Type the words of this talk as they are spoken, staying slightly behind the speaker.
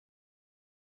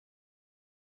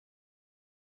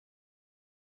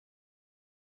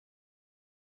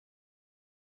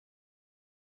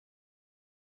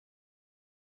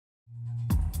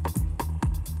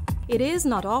It is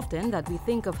not often that we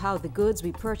think of how the goods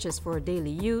we purchase for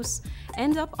daily use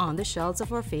end up on the shelves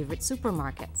of our favorite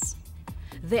supermarkets.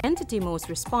 The entity most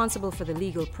responsible for the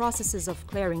legal processes of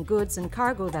clearing goods and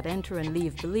cargo that enter and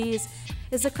leave Belize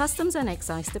is the Customs and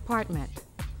Excise Department.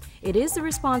 It is the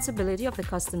responsibility of the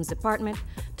Customs Department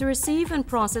to receive and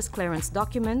process clearance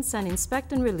documents and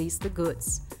inspect and release the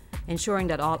goods, ensuring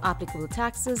that all applicable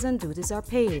taxes and duties are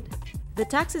paid. The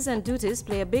taxes and duties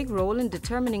play a big role in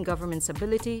determining government's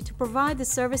ability to provide the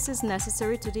services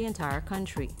necessary to the entire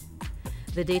country.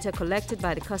 The data collected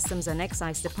by the Customs and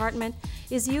Excise Department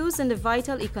is used in the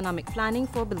vital economic planning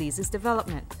for Belize's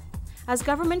development. As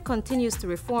government continues to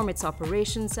reform its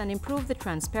operations and improve the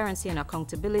transparency and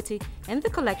accountability in the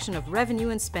collection of revenue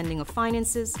and spending of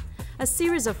finances, a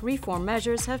series of reform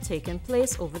measures have taken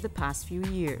place over the past few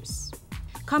years.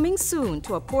 Coming soon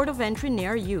to a port of entry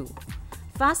near you: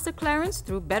 faster clearance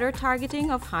through better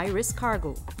targeting of high-risk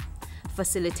cargo,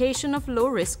 facilitation of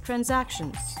low-risk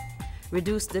transactions,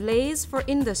 reduced delays for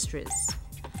industries,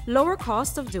 lower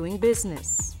cost of doing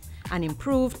business, and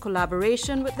improved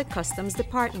collaboration with the Customs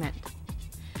Department.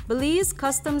 Belize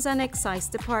Customs and Excise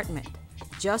Department: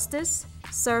 justice,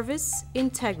 service,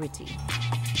 integrity.